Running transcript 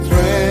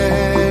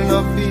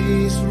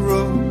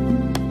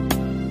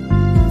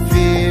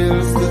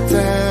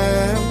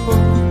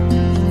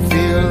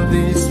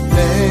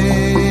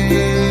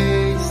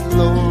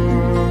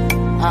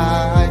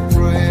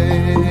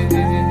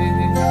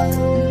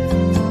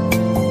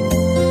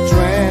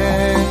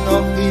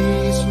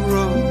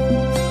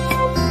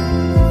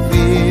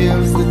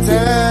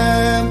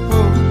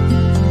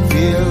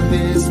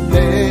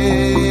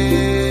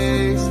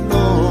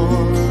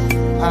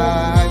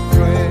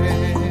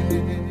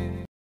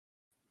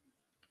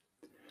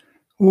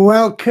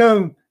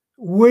Welcome.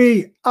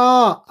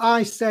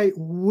 I say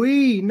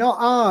we, not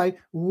I,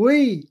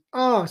 we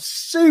are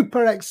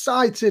super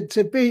excited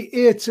to be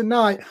here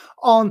tonight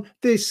on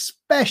this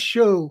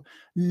special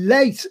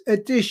late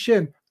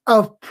edition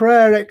of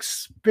Prayer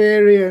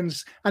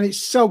Experience. And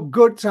it's so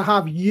good to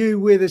have you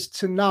with us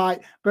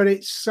tonight, but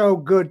it's so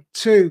good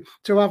too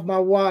to have my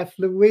wife,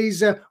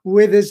 Louisa,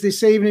 with us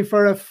this evening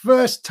for her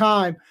first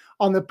time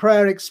on the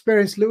Prayer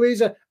Experience.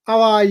 Louisa,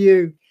 how are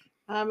you?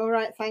 I'm all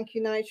right. Thank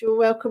you, Nigel.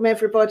 Welcome,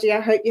 everybody. I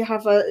hope you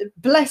have a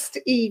blessed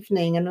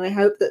evening, and I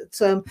hope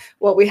that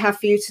what we have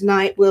for you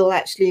tonight will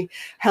actually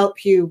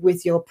help you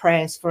with your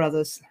prayers for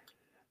others.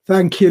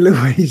 Thank you,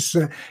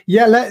 Louisa.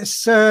 Yeah,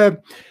 let's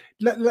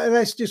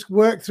just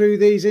work through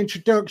these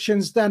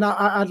introductions. Then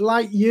I'd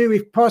like you,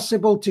 if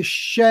possible, to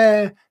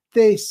share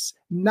this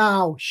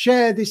now.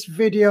 Share this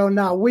video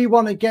now. We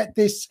want to get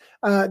these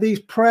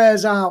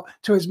prayers out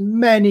to as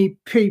many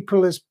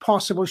people as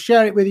possible.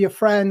 Share it with your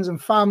friends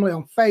and family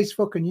on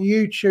Facebook and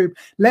YouTube.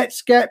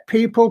 Let's get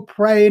people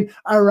praying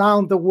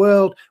around the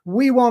world.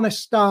 We want to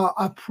start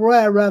a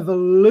prayer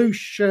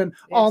revolution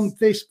on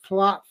this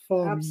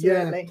platform.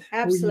 Absolutely.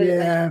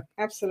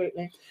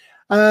 Absolutely.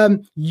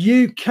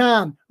 You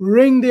can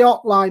ring the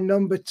hotline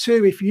number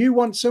 2 if you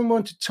want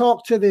someone to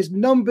talk to. There's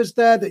numbers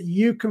there that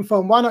you can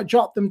phone. Why not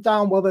jot them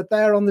down while they're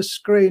there on the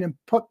screen and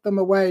put them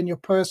away in your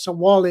purse or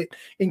wallet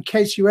in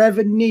case you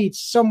ever need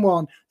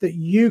someone that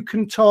you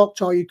can talk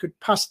to, or you could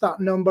pass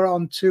that number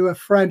on to a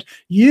friend.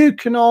 You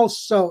can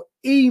also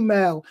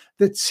email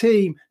the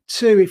team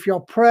too. If your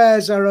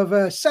prayers are of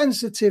a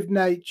sensitive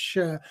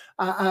nature,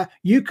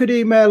 you could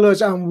email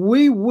us and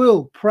we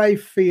will pray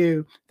for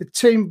you. The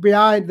team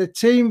behind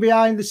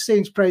the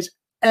scenes prays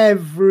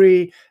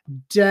every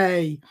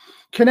day.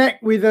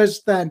 Connect with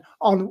us then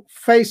on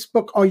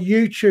Facebook or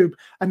YouTube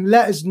and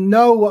let us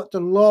know what the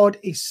Lord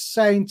is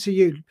saying to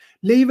you.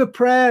 Leave a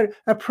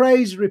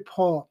praise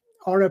report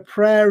or a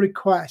prayer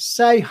request.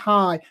 Say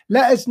hi.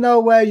 Let us know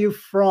where you're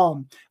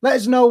from. Let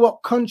us know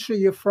what country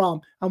you're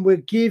from, and we'll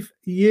give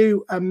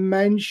you a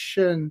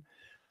mention.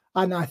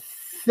 And I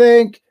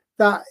think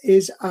that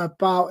is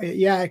about it.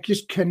 Yeah,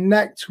 just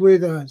connect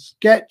with us.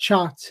 Get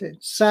chatting.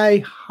 Say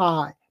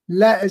hi.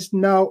 Let us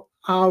know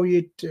how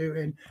you're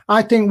doing.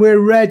 I think we're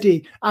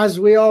ready, as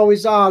we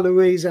always are,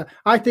 Louisa.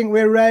 I think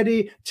we're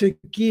ready to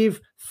give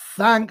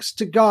thanks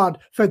to God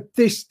for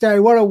this day.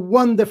 What a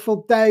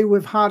wonderful day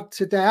we've had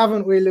today,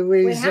 haven't we,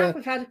 Louisa? We have.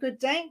 We've had a good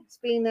day. It's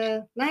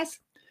been nice.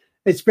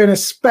 It's been a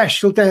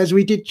special day as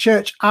we did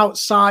church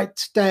outside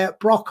today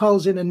at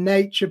Brockholes in a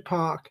nature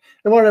park.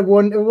 What a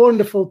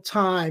wonderful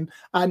time.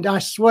 And I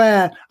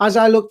swear, as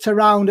I looked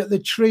around at the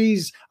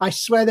trees, I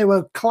swear they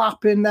were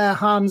clapping their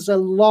hands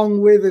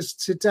along with us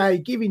today,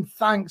 giving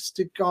thanks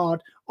to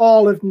God.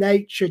 All of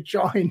nature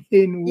joined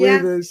in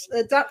with us.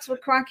 The ducks were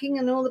quacking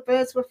and all the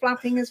birds were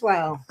flapping as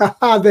well.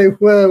 They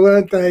were,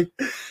 weren't they?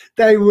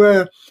 They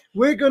were.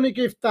 We're going to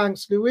give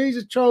thanks.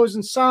 Louisa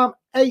chosen Psalm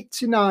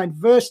 89,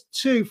 verse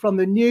 2 from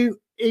the New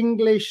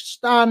English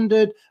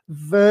Standard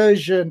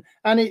Version.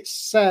 And it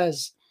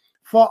says,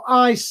 "For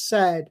I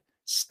said,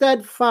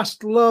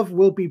 steadfast love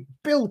will be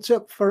built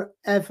up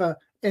forever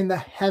in the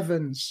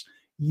heavens.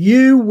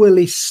 You will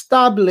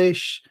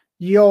establish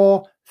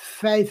your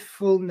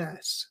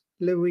faithfulness."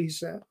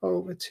 Louisa,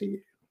 over to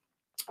you.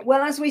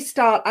 Well, as we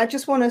start, I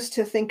just want us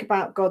to think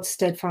about God's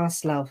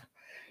steadfast love.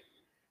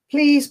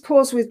 Please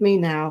pause with me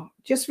now.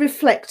 Just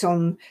reflect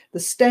on the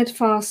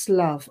steadfast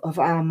love of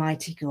our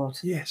mighty God.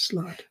 Yes,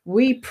 Lord.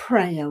 We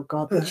pray, oh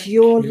God, that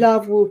your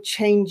love will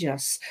change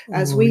us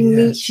as we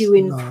meet you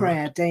in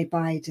prayer day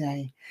by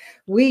day.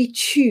 We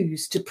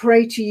choose to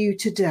pray to you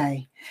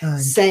today,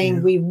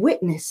 saying we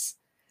witness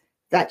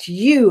that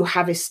you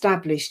have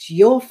established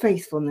your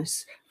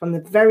faithfulness from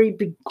the very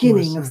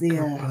beginning of the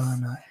earth.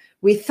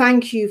 We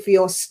thank you for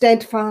your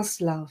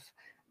steadfast love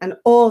and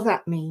all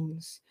that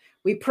means.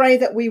 We pray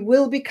that we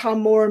will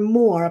become more and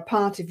more a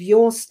part of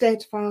your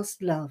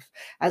steadfast love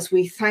as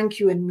we thank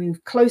you and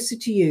move closer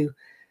to you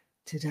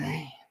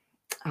today.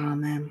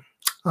 Amen.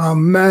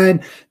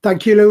 Amen.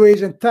 Thank you,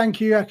 Louise, and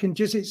thank you.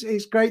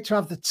 It's great to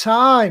have the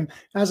time,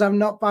 as I'm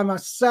not by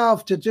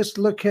myself, to just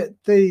look at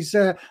these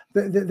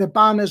the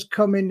banners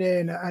coming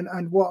in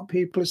and what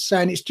people are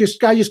saying. I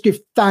just give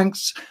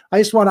thanks. I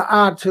just want to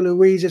add to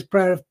Louise's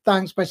prayer of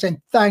thanks by saying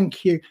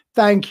thank you,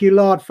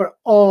 Lord, for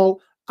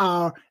all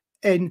our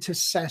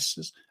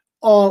intercessors,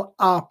 all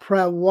our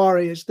prayer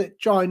warriors that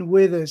join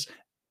with us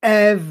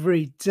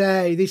every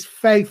day, these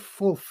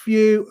faithful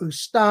few who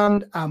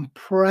stand and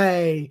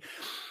pray.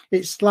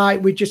 It's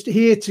like we're just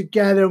here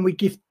together and we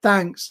give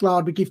thanks,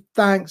 Lord. We give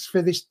thanks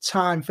for this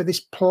time, for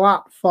this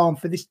platform,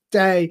 for this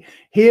day.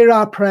 Hear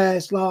our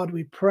prayers, Lord.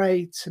 We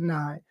pray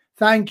tonight.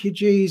 Thank you,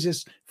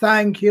 Jesus.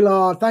 Thank you,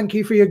 Lord. Thank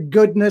you for your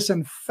goodness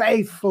and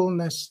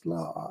faithfulness,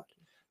 Lord.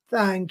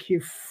 Thank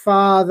you,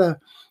 Father.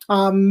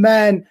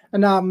 Amen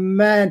and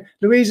amen.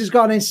 Louise has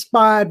got an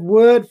inspired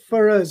word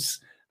for us.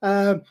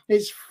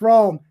 It's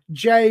from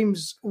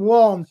James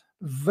 1,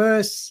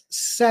 verse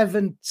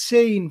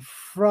 17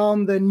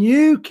 from the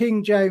New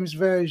King James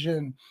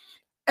Version.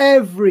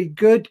 every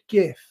good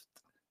gift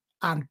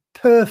and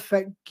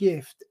perfect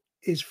gift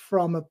is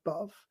from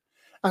above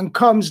and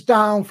comes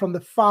down from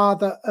the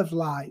Father of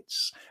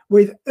lights,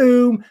 with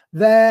whom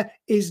there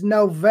is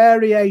no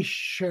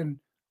variation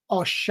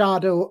or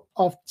shadow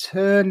of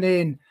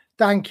turning.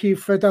 Thank you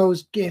for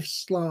those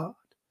gifts, Lord.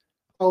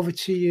 Over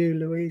to you,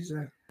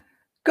 Louisa.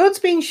 God's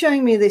been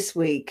showing me this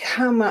week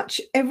how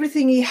much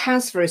everything he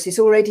has for us is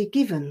already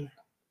given.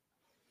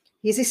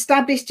 He's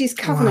established his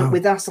covenant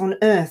with us on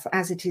earth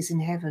as it is in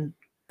heaven.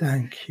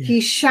 Thank you.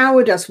 He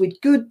showered us with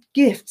good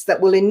gifts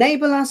that will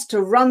enable us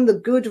to run the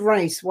good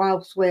race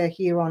whilst we're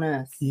here on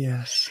earth.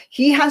 Yes.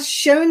 He has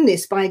shown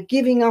this by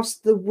giving us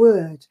the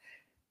word,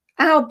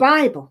 our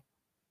Bible.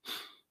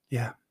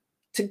 Yeah.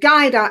 To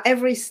guide our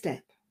every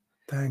step.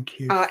 Thank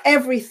you. Our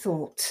every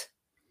thought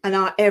and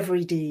our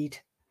every deed.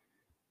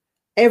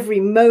 Every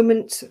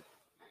moment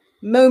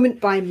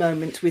by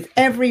moment, with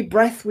every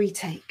breath we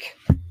take.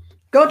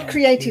 God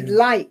created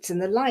light, and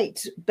the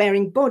light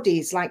bearing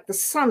bodies like the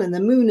sun and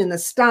the moon and the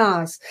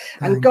stars.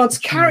 And God's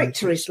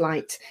character is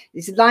light.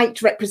 It's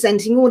light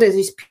representing all that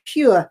is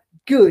pure,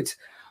 good,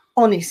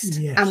 honest,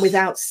 and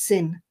without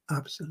sin.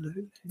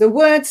 Absolutely. The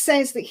word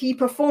says that he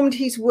performed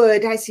his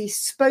word as he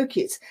spoke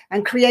it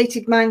and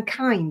created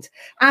mankind,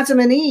 Adam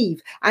and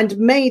Eve, and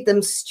made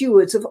them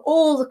stewards of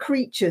all the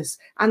creatures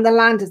and the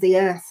land of the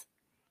earth.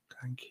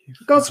 Thank you.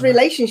 God's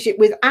relationship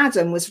with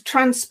Adam was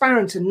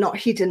transparent and not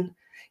hidden.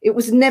 It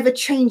was never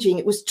changing.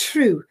 It was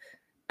true.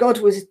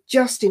 God was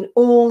just in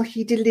all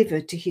he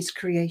delivered to his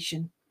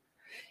creation.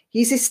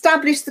 He's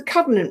established the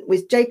covenant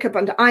with Jacob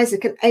and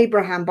Isaac and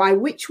Abraham, by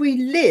which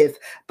we live,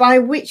 by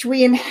which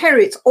we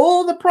inherit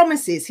all the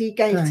promises he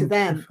gave to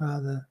them. You,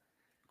 Father.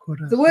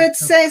 The word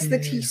says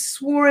that he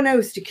swore an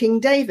oath to King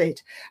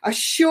David, a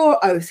sure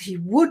oath he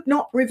would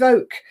not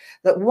revoke,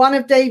 that one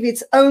of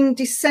David's own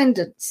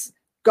descendants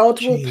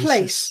God will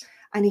place,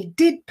 and he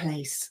did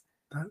place,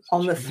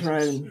 on the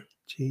throne.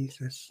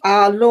 Jesus.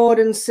 Our Lord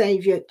and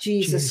Saviour,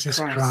 Jesus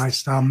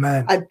Christ.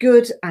 Amen. A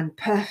good and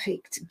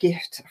perfect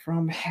gift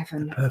from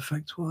heaven. The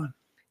perfect one.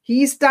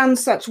 He's done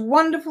such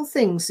wonderful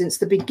things since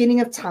the beginning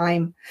of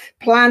time,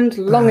 planned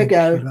long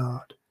ago. You,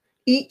 Lord.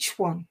 Each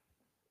one.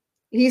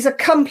 He's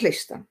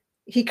accomplished them.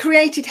 He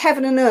created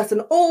heaven and earth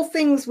and all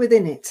things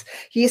within it.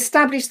 He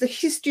established the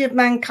history of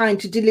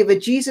mankind to deliver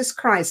Jesus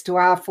Christ to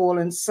our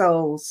fallen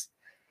souls.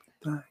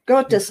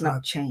 God does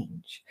not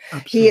change.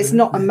 Absolutely. He is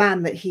not a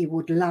man that he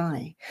would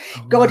lie.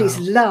 God is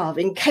love,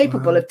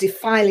 incapable of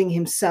defiling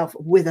himself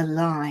with a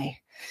lie.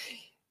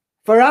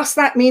 For us,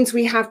 that means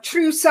we have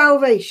true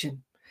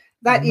salvation.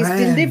 That is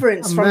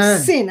deliverance from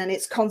sin and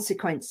its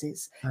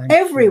consequences.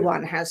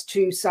 Everyone has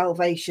true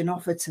salvation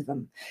offered to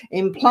them.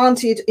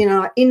 Implanted in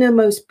our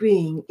innermost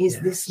being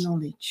is this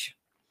knowledge.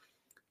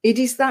 It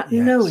is that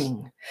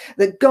knowing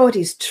that God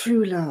is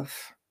true love.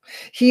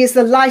 He is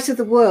the light of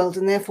the world,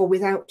 and therefore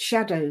without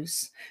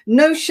shadows.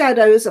 No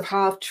shadows of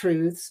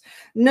half-truths,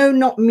 no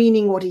not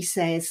meaning what he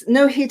says,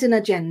 no hidden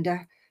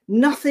agenda,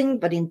 nothing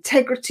but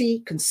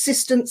integrity,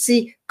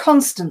 consistency,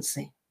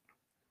 constancy,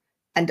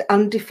 and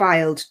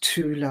undefiled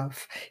true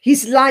love.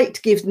 His light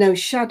gives no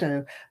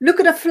shadow. Look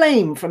at a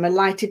flame from a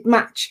lighted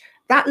match.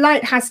 That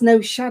light has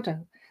no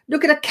shadow.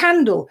 Look at a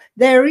candle.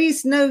 There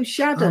is no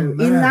shadow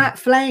in that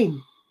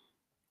flame.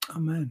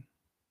 Amen.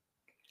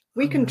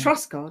 We can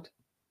trust God.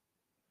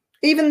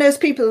 Even those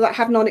people that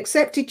have not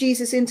accepted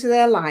Jesus into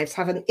their lives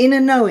have an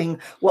inner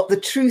knowing what the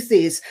truth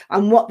is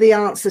and what the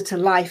answer to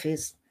life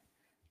is.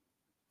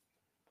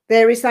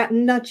 There is that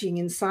nudging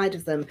inside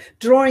of them,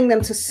 drawing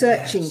them to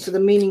searching for the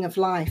meaning of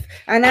life.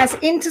 And as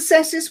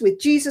intercessors with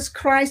Jesus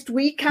Christ,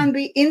 we can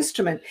be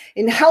instrument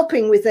in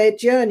helping with their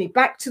journey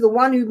back to the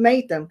one who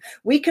made them.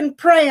 We can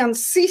pray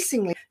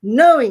unceasingly,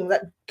 knowing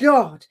that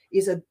God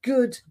is a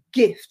good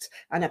gift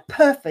and a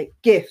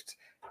perfect gift.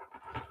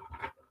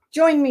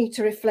 Join me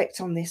to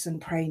reflect on this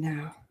and pray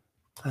now.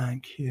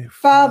 Thank you,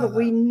 Father,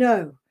 we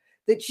know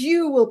that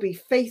you will be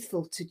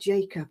faithful to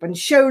Jacob and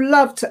show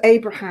love to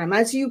Abraham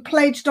as you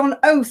pledged on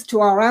oath to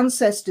our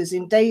ancestors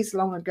in days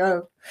long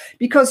ago.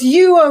 Because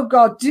you, O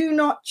God, do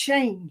not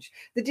change.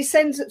 The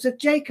descendants of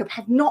Jacob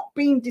have not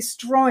been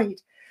destroyed.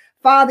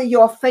 Father,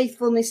 your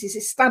faithfulness is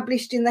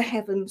established in the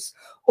heavens.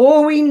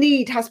 All we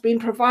need has been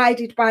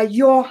provided by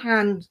your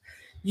hand.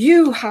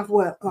 You have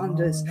worked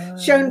wonders,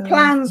 shown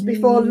plans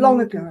before long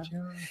ago.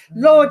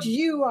 Lord,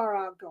 you are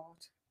our God.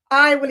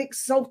 I will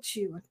exalt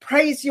you and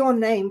praise your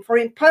name, for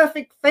in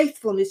perfect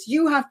faithfulness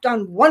you have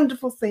done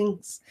wonderful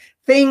things,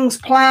 things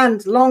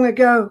planned long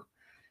ago.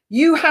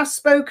 You have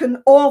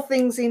spoken all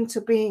things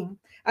into being,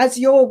 as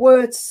your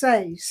word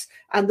says,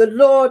 and the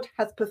Lord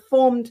hath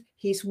performed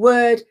his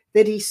word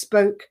that he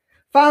spoke.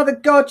 Father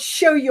God,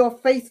 show your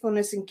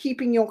faithfulness in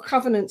keeping your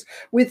covenant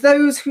with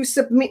those who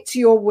submit to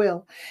your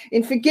will,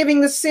 in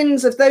forgiving the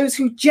sins of those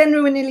who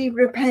genuinely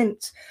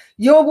repent.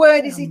 Your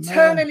word is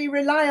eternally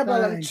reliable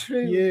and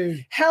true.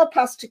 Help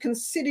us to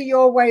consider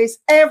your ways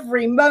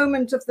every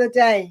moment of the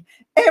day,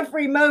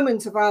 every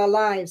moment of our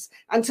lives,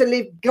 and to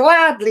live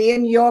gladly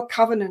in your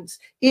covenants,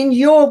 in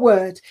your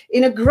word,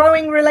 in a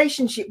growing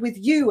relationship with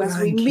you as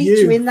we meet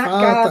you in that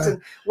garden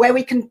where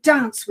we can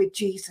dance with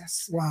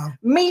Jesus. Wow.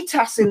 Meet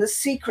us in the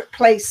secret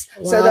place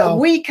so that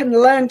we can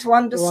learn to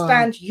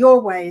understand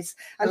your ways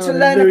and to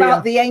learn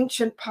about the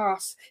ancient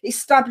past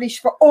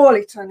established for all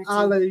eternity.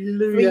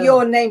 Hallelujah. For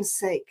your name's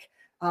sake.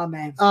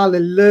 Amen.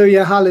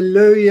 Hallelujah.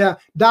 Hallelujah.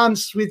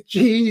 Dance with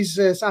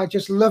Jesus. I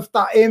just love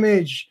that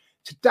image.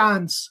 To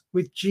dance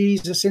with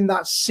Jesus in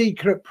that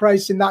secret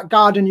place in that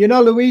garden. You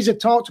know, Louisa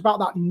talked about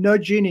that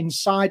nudging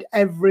inside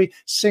every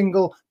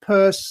single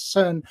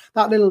person,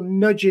 that little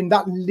nudging,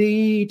 that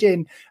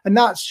leading, and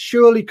that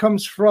surely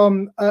comes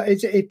from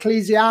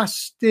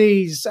Ecclesiastes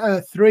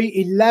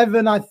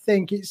 3:11. I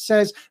think it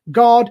says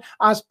God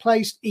has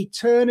placed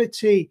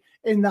eternity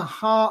in the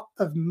heart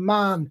of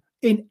man,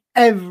 in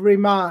every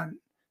man,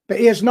 but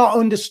he has not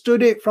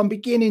understood it from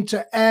beginning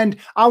to end.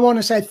 I want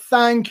to say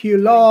thank you,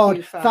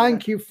 Lord.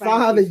 Thank you,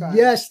 Father.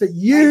 Yes, that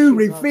you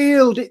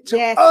revealed it to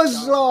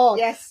us, Lord.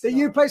 Yes, that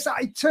you placed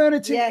that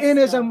eternity in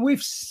us, and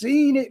we've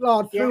seen it,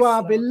 Lord, through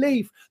our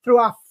belief, through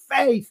our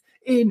faith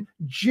in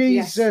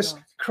Jesus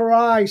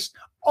Christ.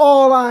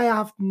 All I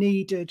have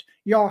needed,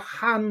 your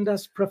hand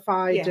has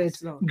provided.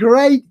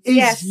 Great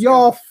is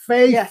your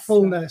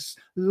faithfulness,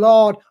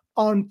 Lord,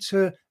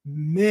 unto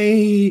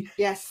me.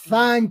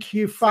 Thank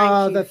you,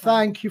 Father.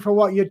 Thank you for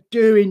what you're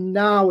doing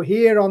now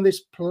here on this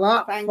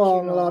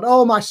platform, Lord.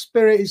 Oh, my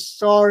spirit is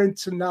soaring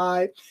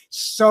tonight.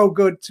 So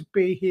good to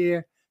be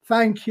here.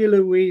 Thank you,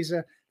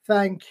 Louisa.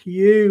 Thank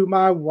you,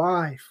 my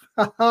wife.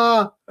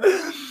 And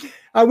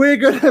we're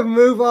going to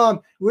move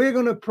on. We're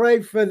going to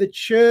pray for the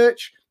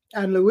church.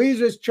 And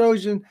Louisa has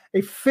chosen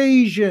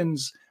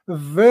Ephesians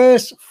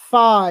verse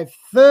 5,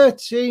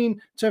 13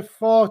 to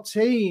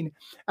 14,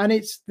 and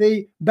it's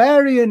the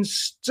Berean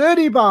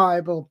Study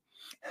Bible.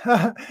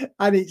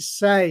 And it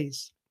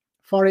says,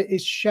 for it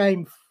is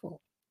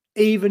shameful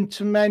even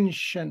to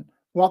mention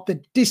what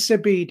the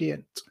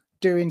disobedient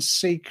do in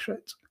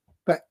secret,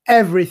 but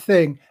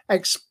everything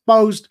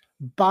exposed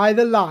by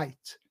the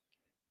light,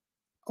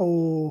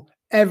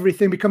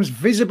 everything becomes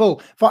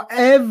visible. For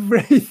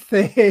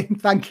everything,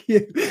 thank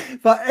you,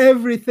 for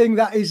everything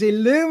that is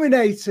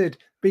illuminated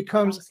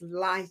becomes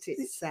light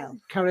itself.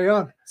 Carry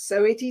on.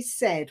 So it is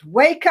said,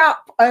 wake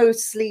up, O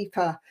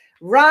sleeper,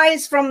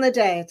 rise from the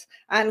dead,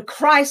 and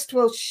Christ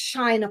will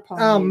shine upon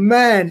you.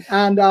 Amen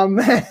and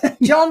amen.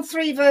 John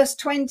 3 verse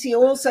 20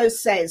 also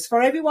says, for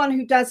everyone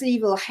who does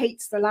evil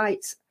hates the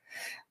light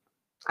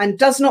and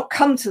does not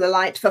come to the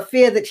light for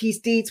fear that his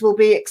deeds will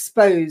be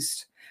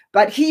exposed.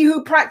 But he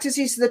who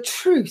practices the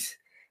truth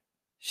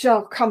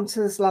shall come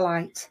to the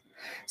light,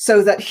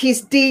 so that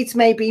his deeds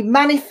may be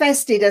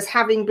manifested as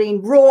having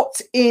been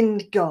wrought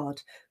in God.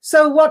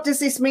 So what does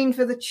this mean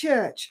for the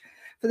church?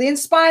 For the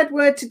inspired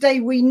word today,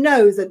 we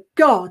know that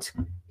God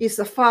is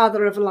the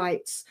Father of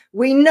lights.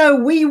 We know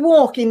we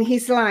walk in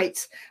his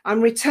light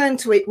and return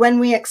to it when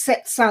we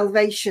accept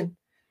salvation.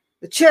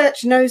 The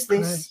church knows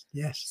this.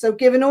 Yes. So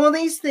given all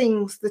these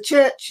things, the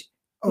church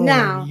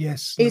now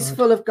is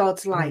full of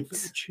God's light. For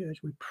the church,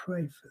 we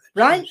pray for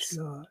the church,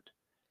 Lord.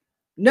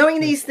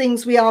 Knowing these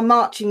things, we are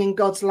marching in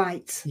God's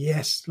light.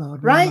 Yes,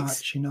 Lord. Right?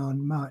 Marching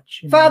on.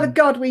 Father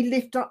God, we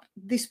lift up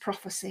this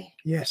prophecy.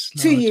 Yes,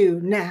 Lord. To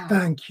you now.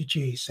 Thank you,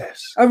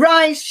 Jesus.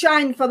 Arise,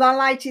 shine, for thy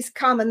light is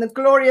come, and the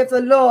glory of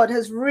the Lord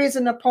has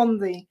risen upon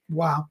thee.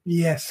 Wow.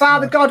 Yes.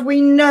 Father God,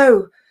 we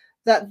know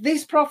that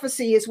this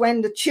prophecy is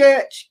when the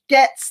church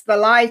gets the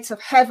light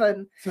of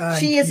heaven.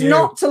 She is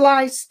not to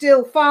lie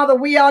still. Father,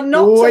 we are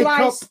not to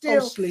lie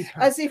still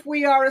as if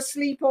we are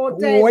asleep or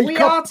dead. We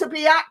are to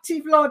be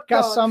active, Lord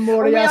God. And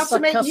we are to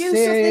make use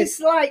of this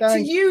light, to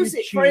use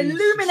it for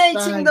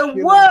illuminating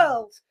the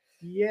world.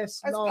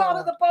 Yes, as Lord. part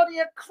of the body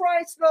of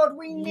Christ, Lord,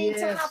 we need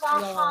to have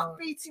our heart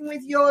beating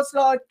with yours,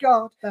 Lord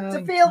God,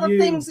 to feel the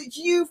things that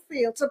you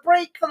feel, to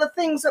break for the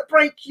things that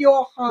break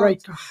your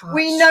heart.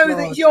 We know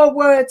that your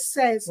word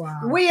says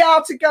we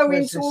are to go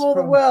into all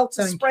the world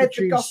to spread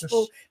the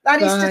gospel.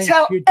 That is to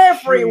tell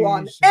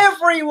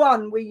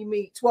everyone we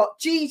meet what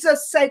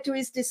Jesus said to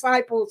his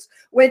disciples,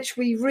 which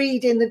we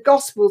read in the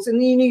Gospels in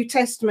the New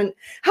Testament.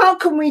 How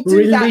can we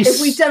do that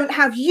if we don't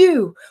have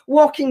you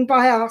walking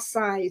by our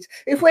side?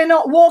 If we're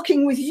not walking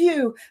with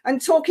you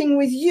and talking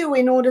with you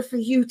in order for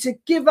you to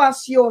give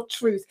us your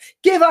truth.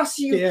 Give us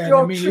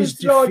your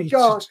truth, Lord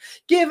God.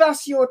 Give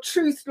us your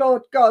truth,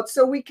 Lord God,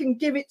 so we can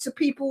give it to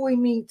people we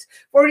meet.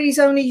 For it is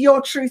only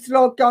your truth,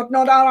 Lord God,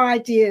 not our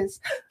ideas.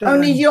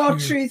 Only your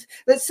truth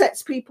that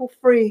sets people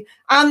free.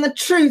 And the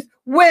truth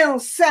will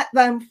set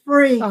them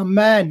free.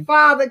 Amen.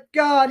 Father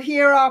God,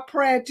 hear our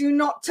prayer. Do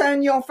not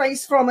turn your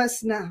face from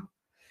us now.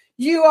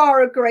 You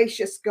are a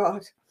gracious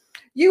God.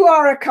 You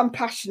are a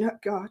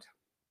compassionate God.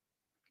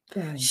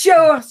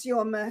 Show us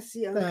your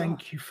mercy, O God.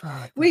 Thank you,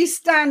 Father. We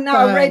stand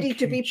now ready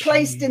to be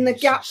placed in the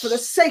gap for the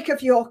sake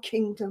of your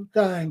kingdom.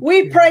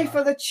 We pray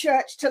for the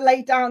church to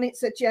lay down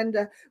its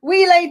agenda.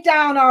 We lay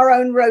down our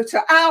own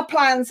rota, our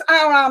plans,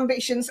 our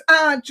ambitions,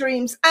 our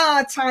dreams,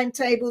 our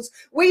timetables.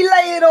 We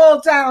lay it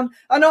all down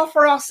and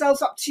offer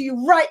ourselves up to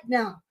you right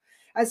now.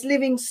 As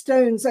living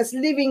stones, as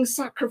living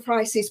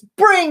sacrifices.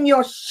 Bring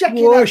your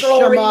Shekinah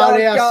glory, Lord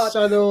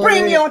God.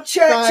 Bring your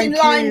church in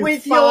line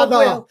with your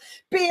will.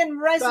 Being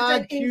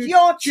resident in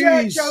your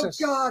church, oh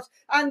God,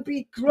 and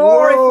be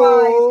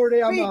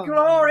glorified. Be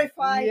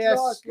glorified, yes,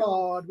 Lord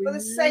God, for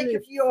the sake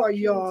of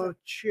your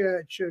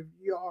church, of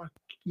your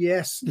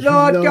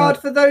Lord God,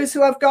 for those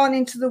who have gone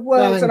into the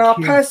world and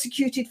are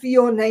persecuted for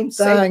your name's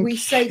sake, we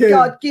say,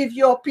 God, give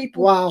your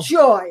people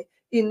joy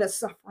in the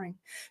suffering.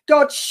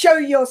 God, show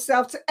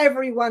yourself to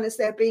everyone as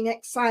they're being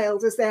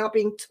exiled, as they are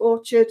being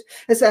tortured,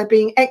 as they're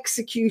being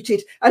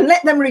executed, and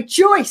let them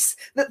rejoice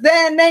that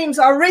their names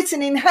are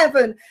written in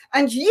heaven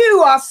and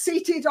you are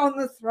seated on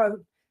the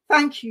throne.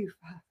 Thank you,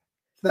 Father.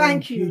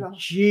 Thank you, Lord.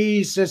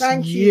 Jesus.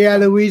 Thank you,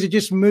 Louisa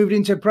just moved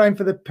into praying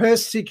for the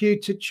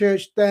persecuted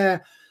church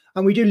there.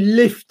 And we do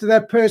lift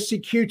the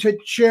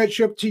persecuted church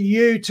up to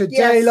you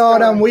today,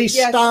 Lord. And we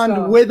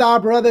stand with our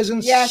brothers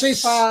and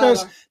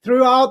sisters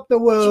throughout the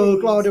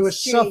world, Lord, who are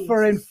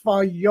suffering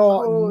for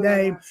your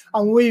name.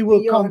 And we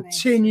will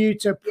continue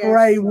to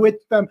pray with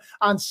them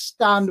and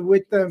stand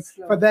with them,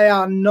 for they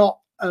are not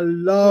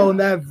alone.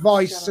 Their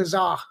voices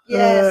are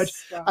heard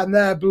and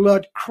their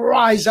blood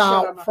cries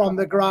out from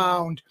the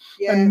ground.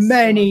 And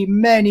many,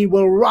 many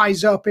will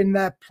rise up in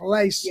their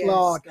place,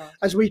 Lord,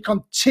 as we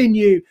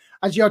continue,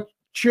 as your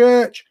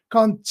church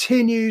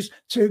continues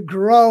to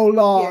grow,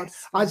 Lord,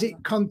 as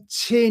it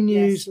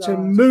continues to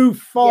move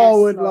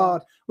forward,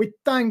 Lord. We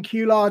thank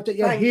you, Lord, that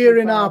you're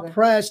hearing our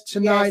prayers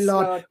tonight,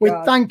 Lord. We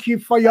thank you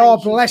for your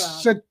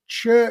blessed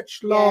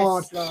church,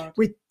 Lord.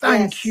 We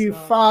thank you,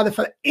 Father,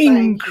 for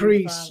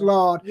increase,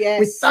 Lord.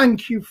 We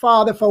thank you,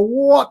 Father, for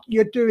what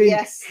you're doing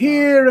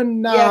here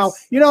and now.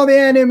 You know, the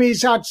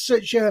enemy's had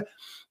such a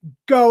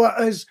go at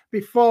us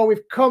before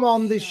we've come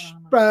on this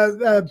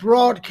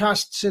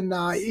broadcast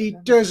tonight. He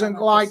doesn't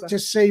like to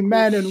see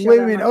men and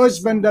women,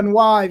 husband and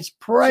wives,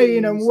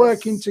 praying and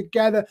working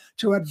together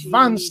to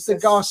advance the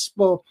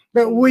gospel.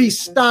 But we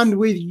stand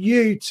with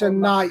you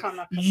tonight,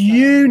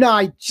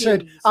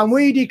 united, and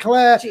we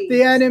declare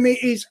the enemy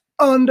is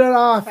under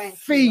our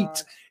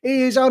feet.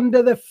 He is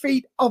under the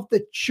feet of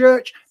the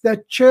church.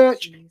 The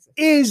church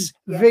is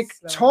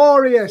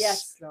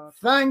victorious.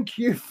 Thank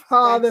you,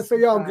 Father, for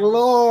your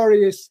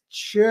glorious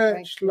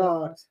church,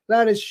 Lord.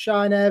 Let us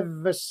shine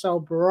ever so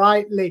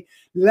brightly.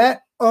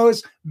 Let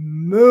us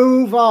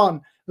move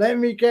on. Let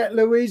me get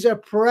Louisa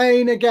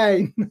praying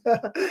again.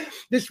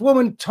 This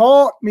woman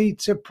taught me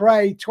to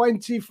pray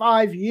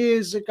 25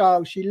 years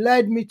ago. She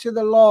led me to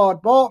the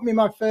Lord, bought me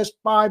my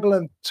first Bible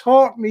and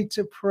taught me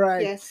to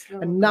pray.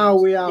 And now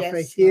we are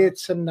here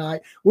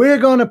tonight. We're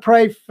going to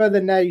pray for the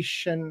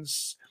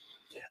nations.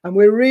 And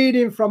we're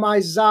reading from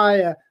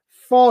Isaiah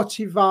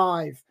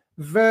 45,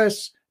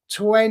 verse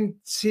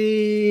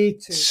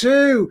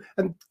 22.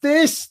 And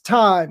this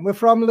time we're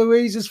from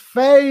Louisa's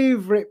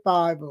favorite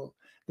Bible,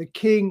 the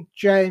King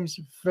James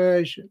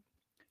Version.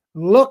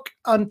 Look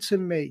unto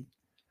me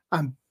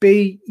and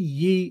be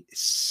ye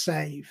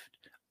saved,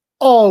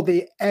 all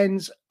the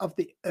ends of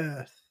the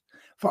earth.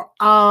 For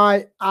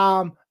I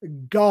am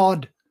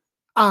God,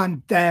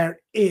 and there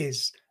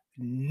is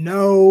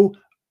no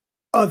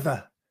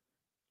other.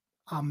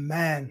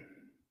 Amen.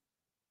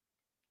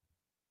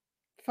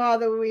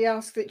 Father, we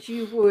ask that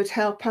you would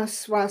help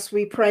us whilst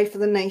we pray for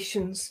the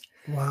nations.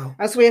 Wow.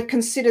 As we have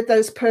considered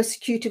those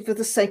persecuted for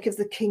the sake of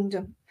the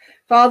kingdom.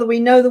 Father,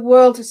 we know the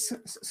world has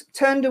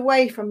turned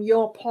away from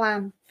your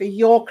plan for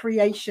your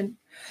creation.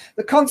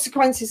 The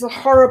consequences are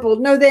horrible.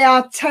 No, they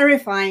are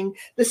terrifying.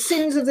 The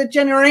sins of the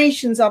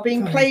generations are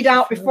being played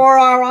out before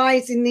our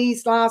eyes in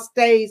these last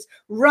days,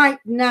 right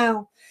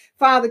now.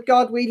 Father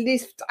God, we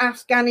lift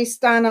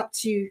Afghanistan up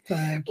to you.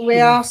 We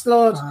ask,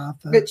 Lord,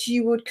 that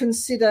you would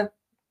consider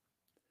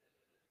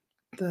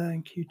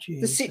Thank you,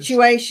 Jesus. The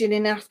situation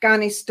in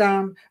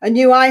Afghanistan. A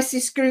new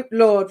ISIS group,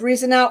 Lord,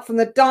 risen out from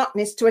the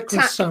darkness to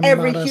attack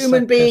every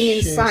human being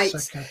in sight.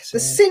 The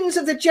sins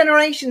of the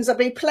generations are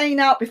being playing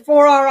out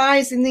before our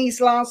eyes in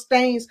these last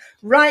days.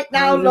 Right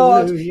now,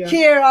 Lord,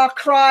 hear our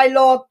cry,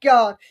 Lord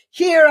God.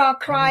 Hear our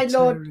cry,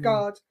 Lord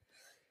God.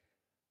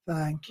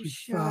 Thank you,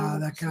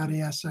 Father.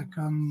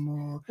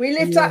 We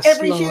lift up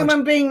every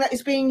human being that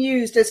is being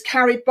used as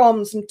carried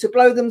bombs and to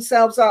blow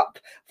themselves up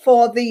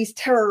for these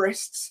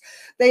terrorists.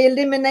 They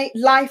eliminate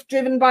life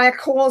driven by a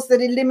cause that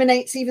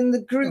eliminates even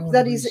the group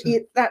that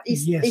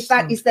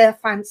is their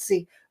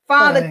fancy.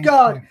 Father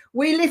God,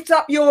 we lift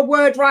up your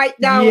word right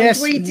now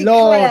and we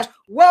declare,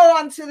 woe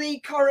unto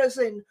thee,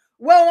 Chorazin.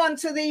 Woe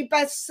unto thee,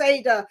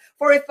 Bethsaida,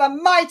 for if the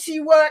mighty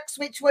works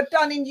which were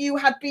done in you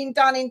had been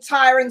done in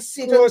Tyre and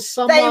Sidon,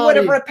 they would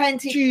have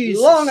repented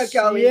long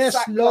ago in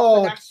sackcloth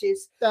and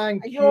ashes.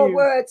 Thank you. Your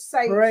word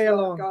says,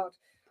 Lord God.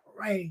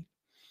 Pray.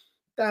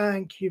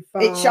 Thank you,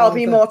 Father. It shall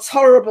be more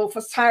tolerable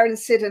for Tyre and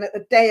Sidon at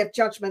the day of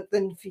judgment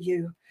than for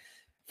you.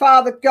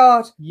 Father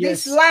God,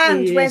 this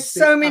land where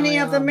so many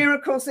of the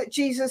miracles that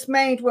Jesus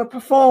made were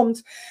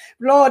performed,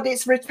 Lord,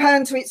 it's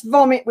returned to its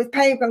vomit with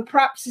pagan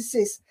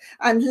practices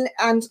and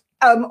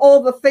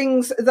all the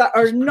things that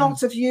are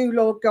not of you,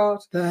 Lord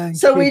God.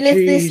 So we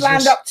lift this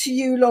land up to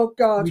you, Lord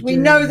God. We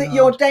know that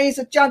your days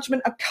of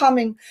judgment are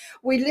coming.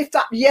 We lift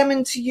up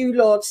Yemen to you,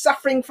 Lord,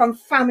 suffering from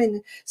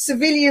famine,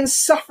 civilians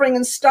suffering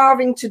and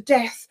starving to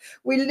death.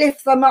 We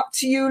lift them up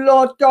to you,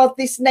 Lord God,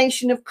 this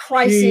nation of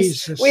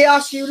crisis. We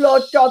ask you,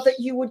 Lord God, that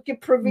you would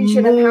give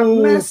provision and have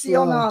mercy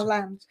on our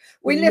land.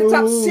 We lift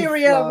up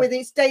Syria with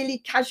its daily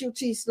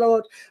casualties,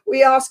 Lord.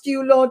 We ask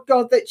you, Lord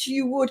God, that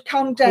you would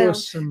come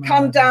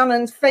down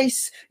and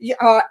face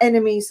our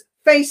enemies.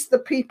 Face the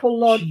people,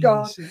 Lord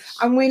God.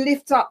 And we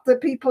lift up the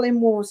people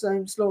in war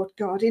zones, Lord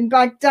God. In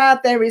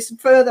Baghdad, there is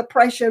further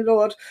pressure,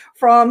 Lord,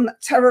 from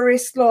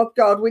terrorists, Lord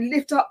God. We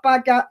lift up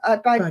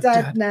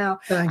Baghdad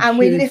now. And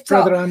we lift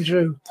up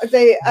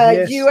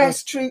the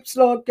US troops,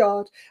 Lord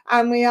God.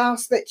 And we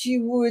ask that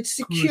you would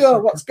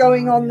secure what's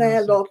going on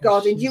there, Lord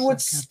God. And you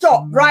would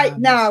stop right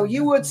now.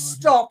 You would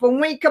stop. And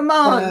we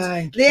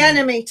command the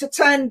enemy to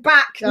turn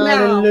back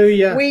now.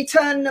 We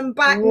turn them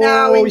back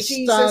now in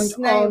Jesus'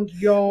 name.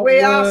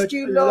 We ask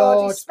you,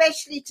 Lord,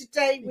 especially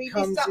today, we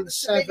lift up the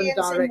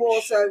civilians in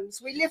war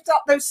zones. We lift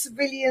up those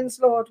civilians,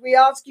 Lord. We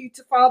ask you,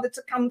 Father,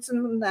 to come to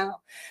them now,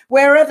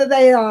 wherever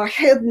they are,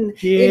 hidden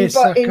in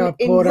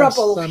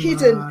rubble,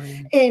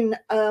 hidden in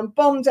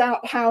bombed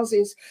out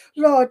houses.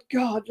 Lord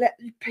God, let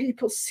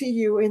people see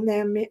you in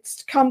their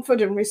midst.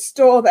 Comfort and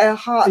restore their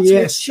hearts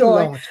with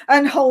joy, Lord,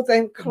 and hold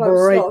them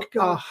close, Lord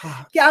God.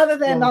 Gather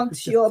them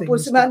unto your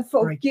bosom and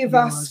forgive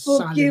us.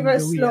 Forgive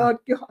us, Lord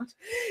God.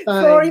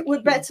 For it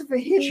were better for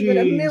him that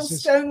a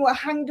millstone were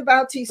hanged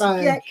about his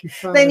neck,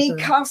 then he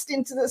cast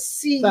into the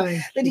sea,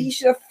 that he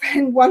should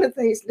offend one of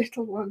these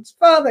little ones.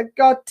 Father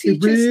God,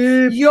 teach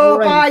us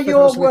by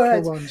your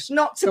word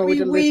not to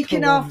be weak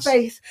in our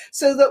faith,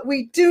 so that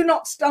we do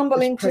not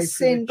stumble into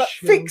sin, but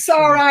fix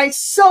our eyes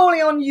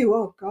solely on you,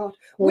 oh God.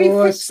 We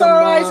fix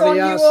our eyes on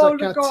you, oh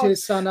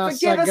God.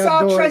 Forgive us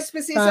our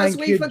trespasses as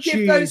we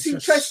forgive those who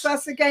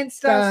trespass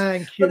against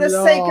us, for the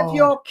sake of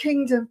your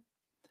kingdom.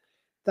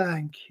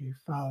 Thank you,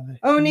 Father.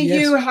 Only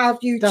you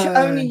have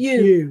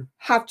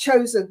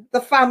chosen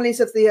the families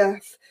of the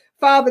earth.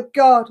 Father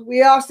God,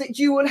 we ask that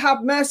you will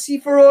have mercy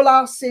for all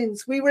our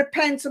sins. We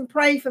repent and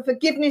pray for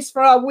forgiveness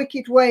for our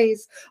wicked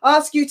ways.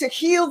 Ask you to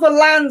heal the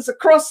lands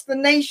across the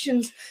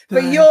nations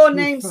for your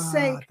name's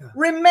sake.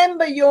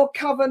 Remember your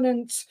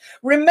covenant.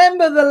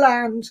 Remember the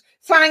land.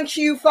 Thank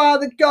you,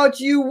 Father God.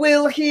 You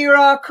will hear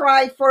our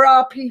cry for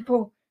our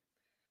people.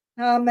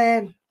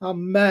 Amen.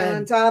 Amen.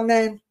 And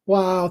amen.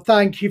 Wow,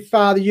 thank you,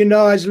 Father. You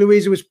know, as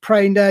Louisa was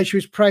praying there, she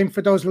was praying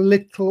for those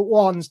little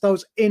ones,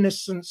 those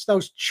innocents,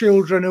 those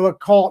children who are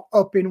caught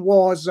up in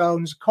war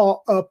zones,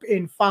 caught up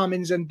in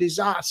famines and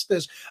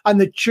disasters.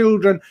 And the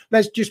children,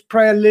 let's just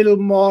pray a little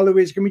more,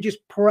 Louisa. Can we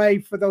just pray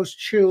for those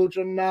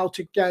children now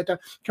together?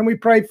 Can we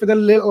pray for the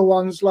little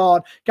ones,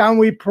 Lord? Can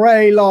we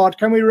pray, Lord?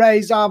 Can we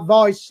raise our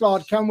voice,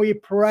 Lord? Can we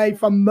pray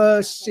for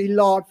mercy,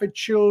 Lord, for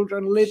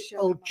children,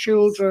 little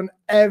children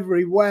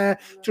everywhere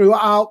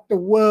throughout the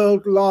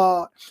world,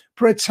 Lord?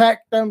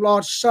 Protect them,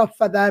 Lord.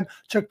 Suffer them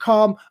to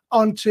come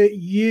unto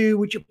you.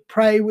 Would you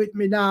pray with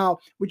me now?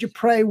 Would you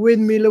pray with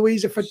me,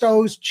 Louisa, for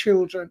those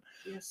children,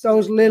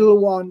 those little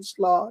ones,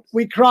 Lord?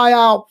 We cry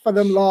out for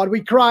them, Lord.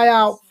 We cry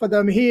out for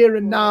them here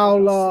and now,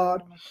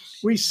 Lord.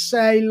 We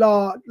say,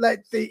 Lord,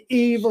 let the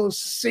evil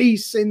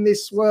cease in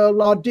this world,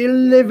 Lord.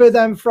 Deliver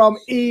them from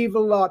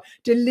evil, Lord.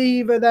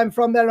 Deliver them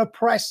from their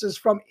oppressors,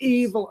 from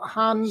evil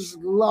hands,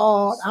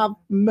 Lord. Have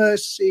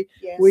mercy.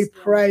 We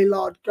pray,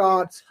 Lord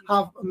God.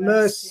 Have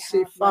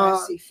mercy,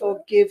 Father.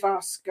 Forgive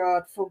us,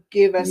 God.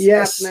 Forgive us.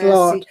 Yes, have mercy.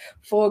 Lord.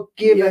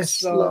 Forgive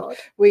us, Lord.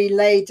 We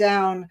lay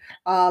down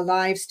our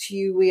lives to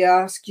you. We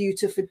ask you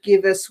to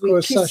forgive us. We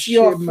kiss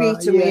your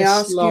feet and we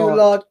ask you,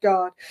 Lord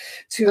God,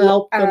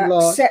 to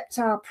accept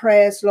our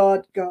prayers,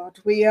 Lord God.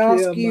 We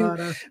ask you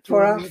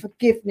for our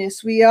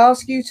forgiveness. We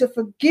ask you to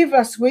forgive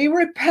us. We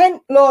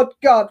repent, Lord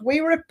God.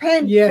 We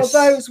repent for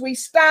those. We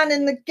stand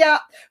in the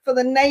gap for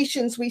the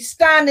nations. We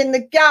stand in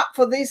the gap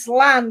for this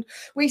land.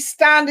 We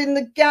stand in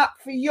the gap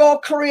for your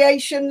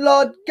creation,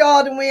 Lord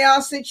God, and we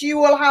ask that you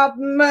will have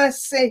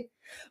mercy.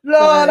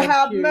 Lord,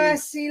 have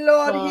mercy.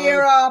 Lord,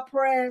 hear our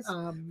prayers.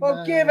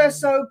 Forgive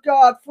us, oh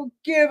God.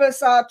 Forgive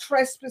us our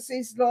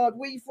trespasses, Lord.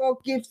 We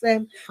forgive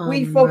them.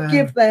 We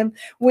forgive them.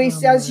 We,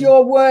 as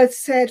your word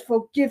said,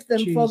 forgive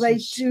them, for they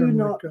do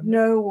not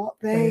know what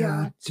they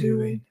are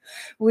doing.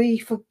 We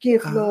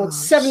forgive, Lord.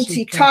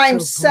 70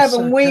 times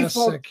 7, we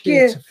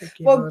forgive.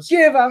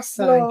 Forgive us,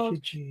 Lord.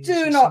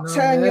 Do not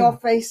turn your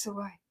face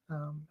away.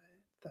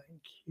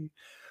 Thank you.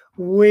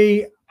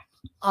 We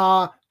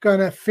are going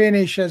to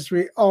finish as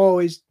we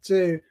always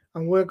do,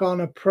 and we're going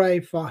to pray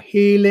for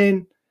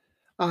healing,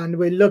 and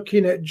we're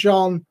looking at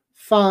John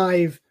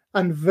 5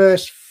 and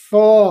verse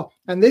 4,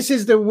 and this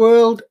is the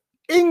World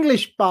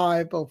English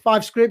Bible.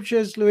 5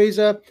 scriptures,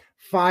 Louisa.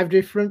 5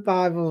 different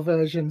Bible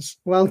versions.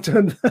 Well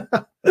done.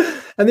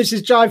 And this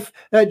is John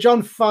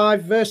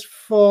 5, verse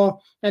 4,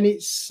 and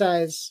it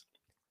says,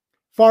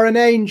 "For an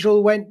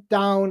angel went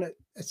down at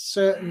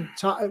certain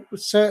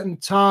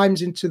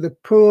times into the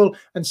pool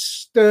and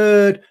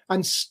stirred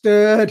and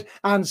stirred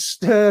and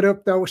stirred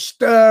up the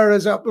stir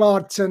us up,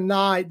 Lord,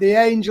 tonight. The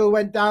angel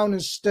went down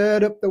and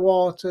stirred up the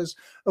waters.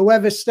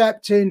 Whoever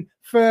stepped in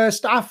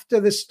first after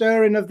the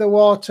stirring of the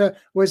water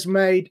was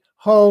made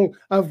whole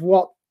of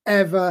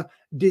whatever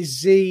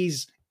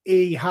disease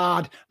he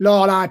had."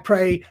 Lord, I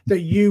pray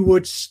that you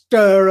would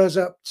stir us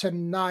up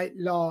tonight,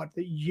 Lord,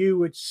 that you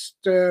would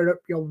stir up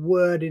your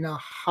word in our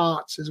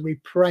hearts as we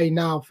pray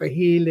now for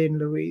healing,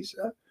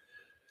 Louisa.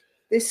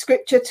 This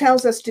scripture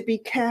tells us to be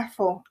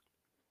careful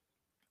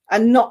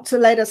and not to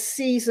let a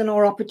season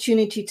or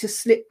opportunity to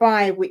slip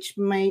by which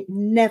may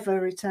never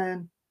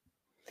return.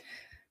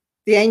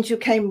 The angel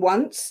came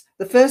once.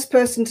 The first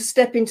person to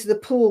step into the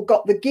pool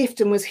got the gift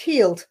and was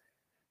healed.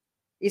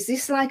 Is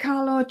this like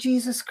our Lord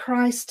Jesus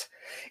Christ?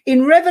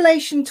 In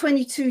Revelation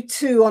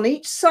 22:2, on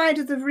each side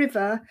of the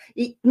river,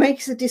 it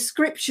makes a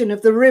description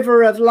of the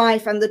river of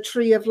life and the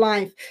tree of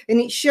life.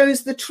 And it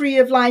shows the tree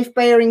of life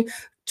bearing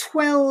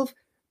 12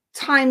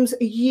 times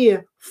a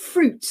year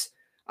fruit,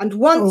 and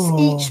once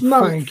each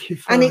month.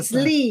 And its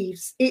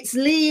leaves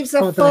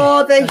are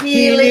for the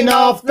healing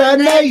of the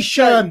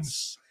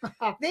nations.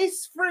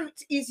 This fruit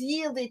is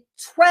yielded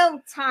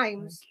 12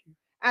 times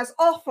as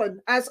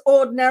often as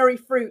ordinary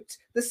fruit.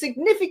 The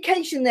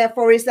signification,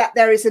 therefore, is that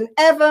there is an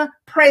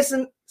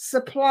ever-present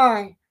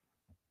supply,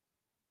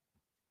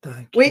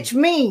 which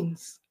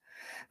means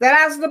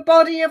that as the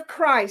body of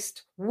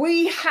Christ,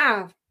 we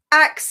have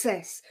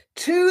access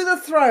to the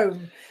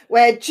throne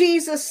where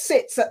Jesus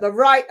sits at the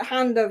right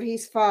hand of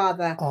his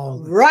Father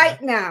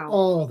right now.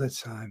 All the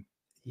time.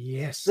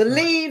 Yes. The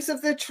leaves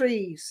of the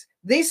trees.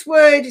 This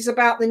word is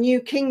about the new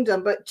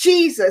kingdom, but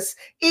Jesus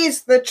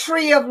is the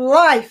tree of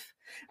life.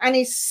 And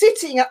he's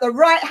sitting at the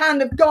right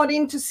hand of God,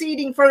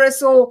 interceding for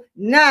us all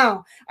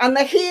now. And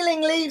the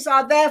healing leaves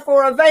are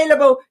therefore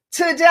available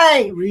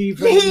today.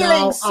 Even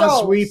now,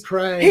 souls, as we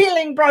pray.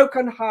 Healing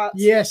broken hearts.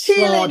 Yes,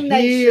 healing Lord,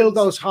 nations, heal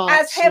those hearts,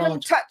 as heaven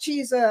Lord.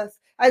 touches earth,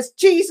 as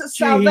Jesus'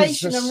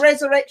 salvation and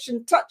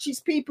resurrection touches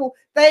people,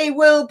 they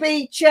will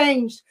be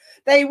changed.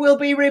 They will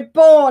be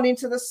reborn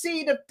into the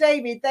seed of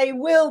David. They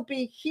will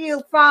be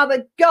healed.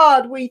 Father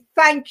God, we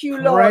thank you,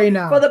 Lord,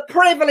 for the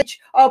privilege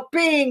of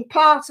being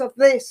part of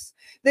this.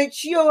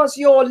 That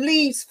your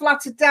leaves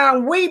fluttered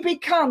down. We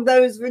become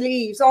those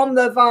leaves on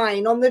the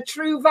vine, on the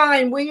true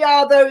vine. We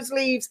are those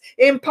leaves,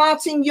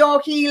 imparting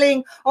your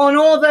healing on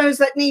all those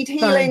that need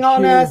healing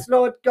on earth,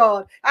 Lord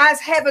God.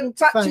 As heaven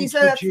touches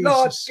earth,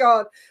 Lord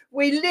God,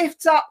 we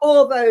lift up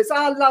all those,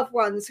 our loved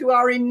ones who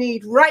are in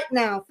need right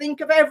now.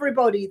 Think of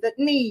everybody that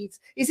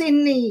is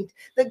in need,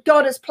 that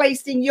God has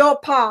placed in your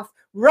path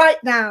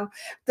right now,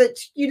 that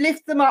you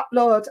lift them up,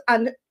 Lord.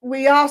 And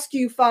we ask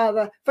you,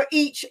 Father, for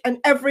each and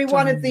every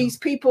one of these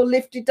people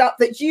lifted up,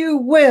 that you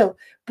will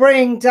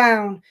bring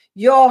down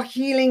your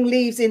healing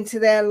leaves into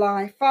their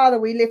life. Father,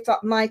 we lift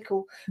up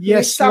Michael, who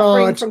is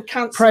suffering from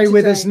cancer. Pray today.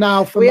 with us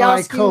now for Michael. We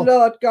ask you,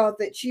 Lord God,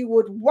 that you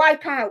would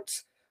wipe out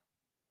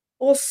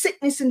all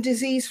sickness and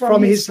disease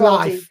from his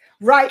body life.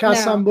 Right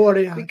now.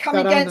 We come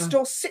against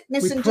all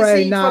sickness and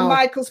disease from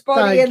Michael's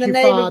body in the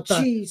name of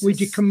Jesus. We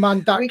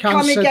command that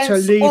cancer to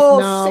leave now. We come against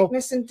all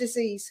sickness and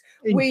disease.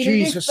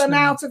 We lift them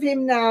out of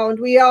him now, and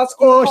we ask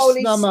you,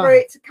 Holy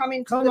Spirit, to come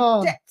into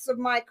the depths of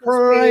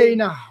Michael's being,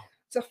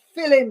 to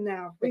fill him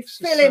now. We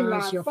fill him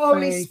now.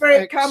 Holy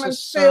Spirit, come and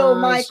fill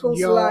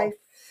Michael's life.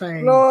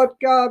 Lord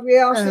God, we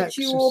ask that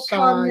you will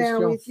come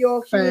now with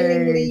your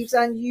healing leaves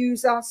and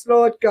use us,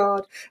 Lord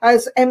God,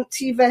 as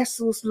empty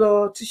vessels,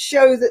 Lord, to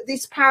show that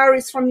this power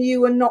is from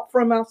you and not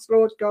from us,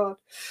 Lord God.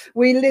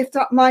 We lift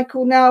up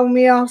Michael now, and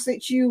we ask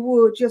that you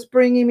would just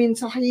bring him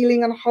into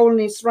healing and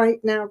wholeness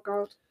right now,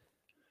 God.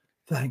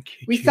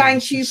 Thank you. We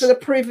thank you for the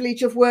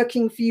privilege of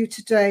working for you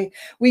today.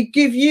 We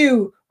give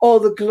you all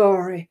the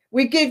glory.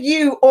 We give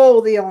you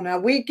all the honor.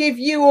 We give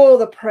you all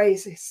the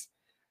praises.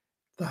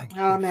 Thank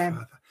you, Amen.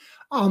 Father.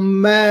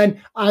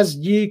 Amen. As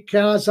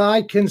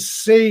I can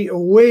see,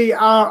 we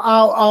are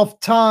out of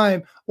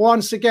time.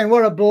 Once again,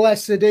 what a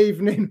blessed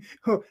evening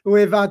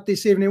we've had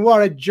this evening.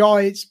 What a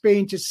joy it's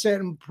been to sit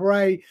and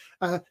pray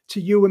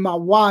to you and my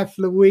wife,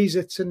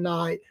 Louisa,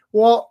 tonight.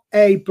 What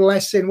a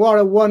blessing. What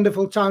a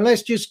wonderful time.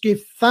 Let's just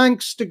give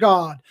thanks to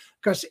God,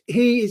 because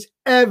he is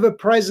ever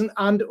present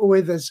and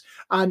with us.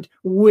 And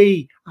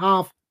we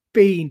have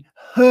been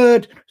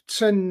heard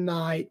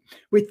tonight.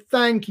 We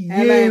thank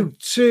you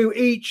to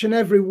each and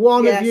every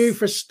one of you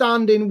for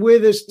standing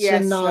with us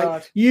tonight.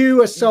 Lord.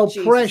 You are so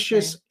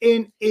precious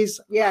in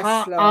his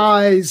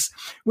eyes.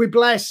 We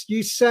bless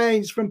you,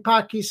 saints from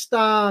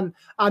Pakistan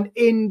and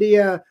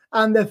India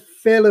and the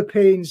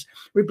Philippines.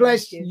 We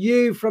bless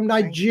you from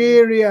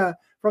Nigeria,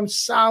 from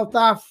South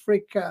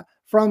Africa,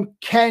 from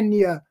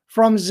Kenya,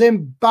 from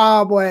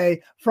Zimbabwe,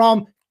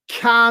 from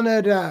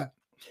Canada,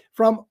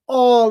 from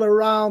all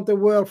around the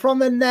world, from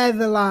the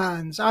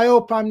Netherlands. I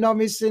hope I'm not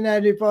missing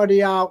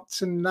anybody out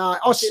tonight.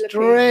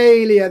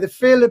 Australia, the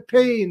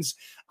Philippines,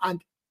 and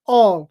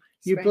all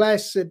you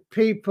blessed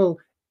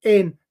people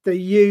in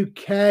the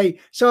UK.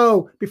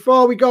 So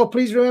before we go,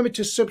 please remember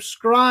to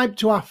subscribe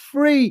to our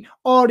free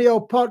audio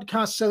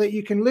podcast so that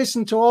you can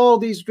listen to all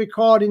these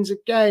recordings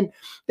again.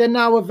 They're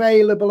now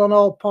available on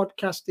all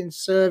podcasting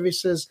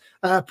services,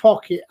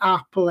 Pocket,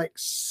 Apple,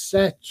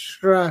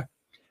 etc.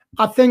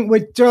 I think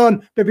we're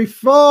done. But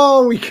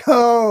before we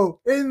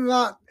go, in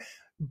that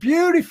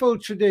beautiful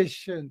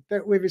tradition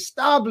that we've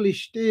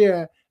established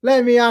here,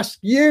 let me ask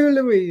you,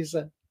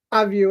 Louisa,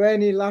 have you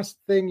any last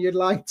thing you'd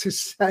like to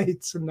say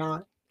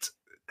tonight?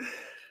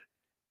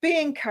 Be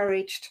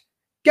encouraged.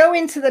 Go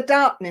into the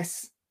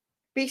darkness.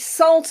 Be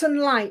salt and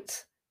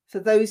light for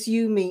those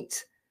you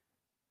meet,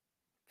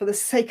 for the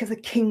sake of the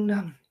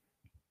kingdom.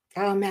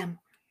 Amen.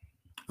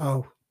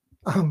 Oh,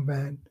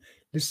 amen.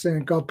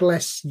 Listen, God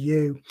bless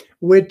you.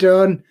 We're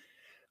done.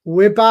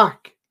 We're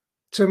back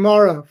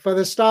tomorrow for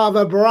the start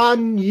of a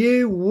brand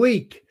new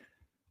week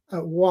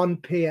at 1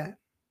 p.m.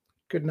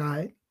 Good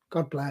night.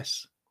 God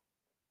bless.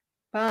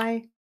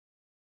 Bye.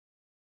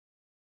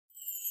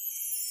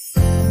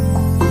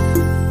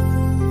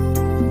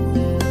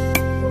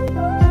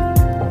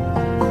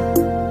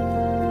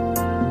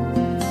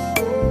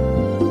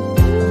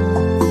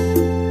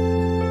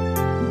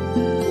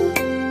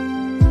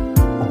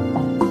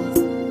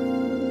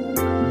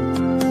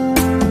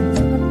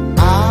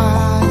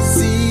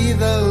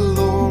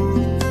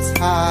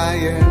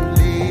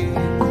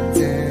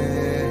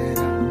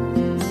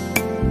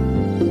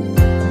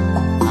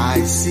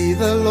 See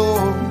the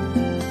Lord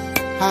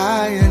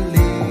high and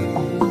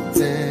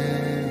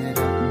lifted,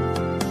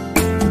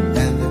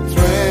 and the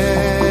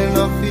train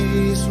of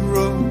his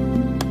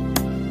robe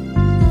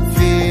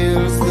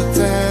fills the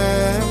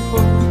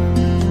temple.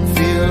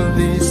 Fill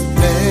this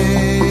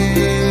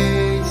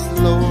place,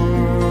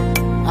 Lord,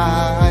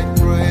 I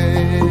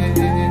pray.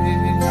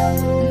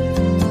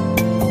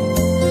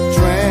 The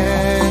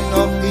train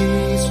of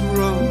his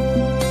robe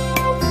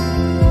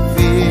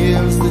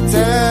fills the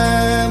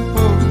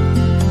temple.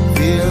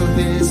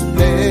 This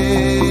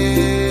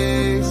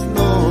place,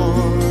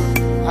 Lord,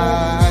 I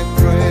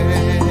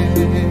pray.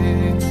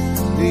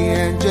 The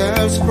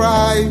angels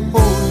cry,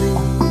 holy,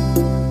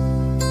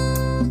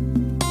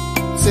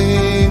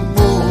 sing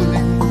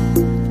holy.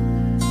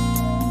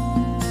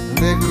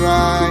 They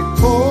cry,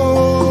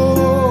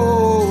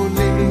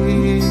 holy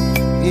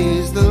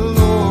is the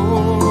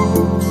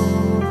Lord.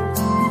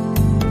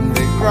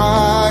 They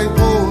cry,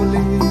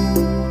 holy.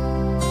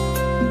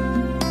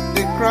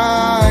 They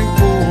cry,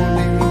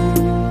 holy.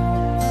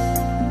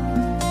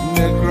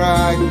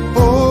 Cry,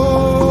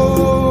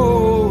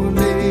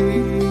 holy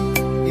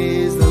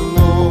is the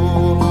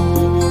Lord.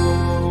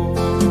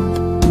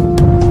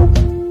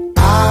 I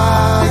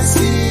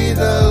see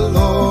the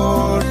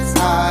Lord is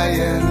high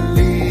and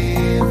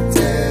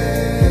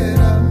lifted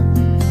up.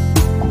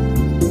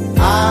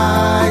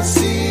 I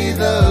see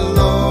the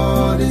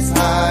Lord is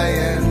high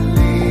and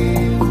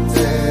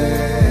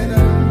lifted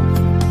up,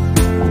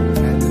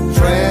 and the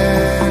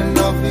train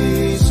of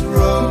his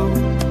robe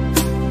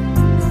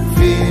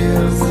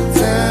fills the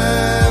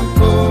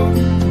temple.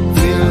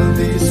 Fill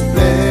this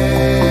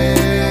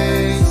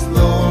place,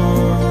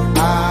 Lord, I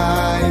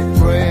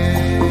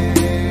pray.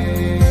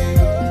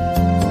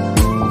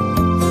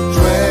 The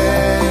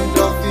trend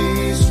of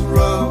his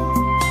robe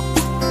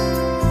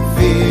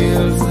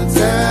fills the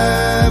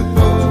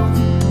temple.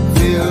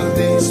 Fill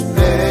this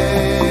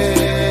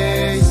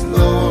place,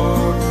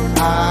 Lord, I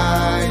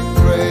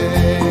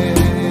pray.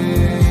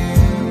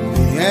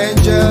 The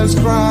angels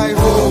cry,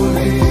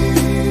 holy.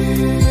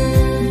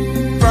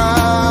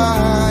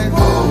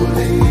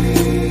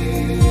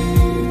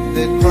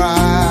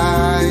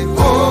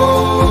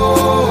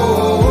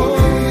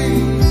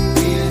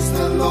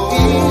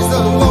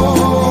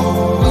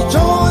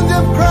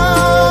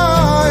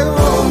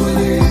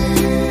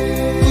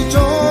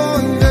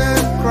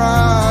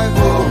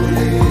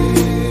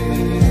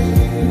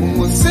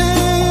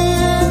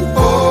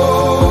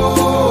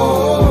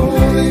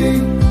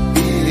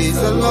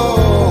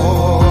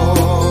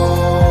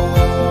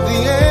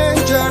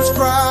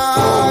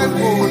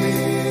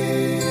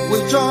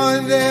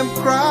 Join them,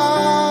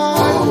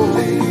 cry,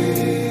 holy.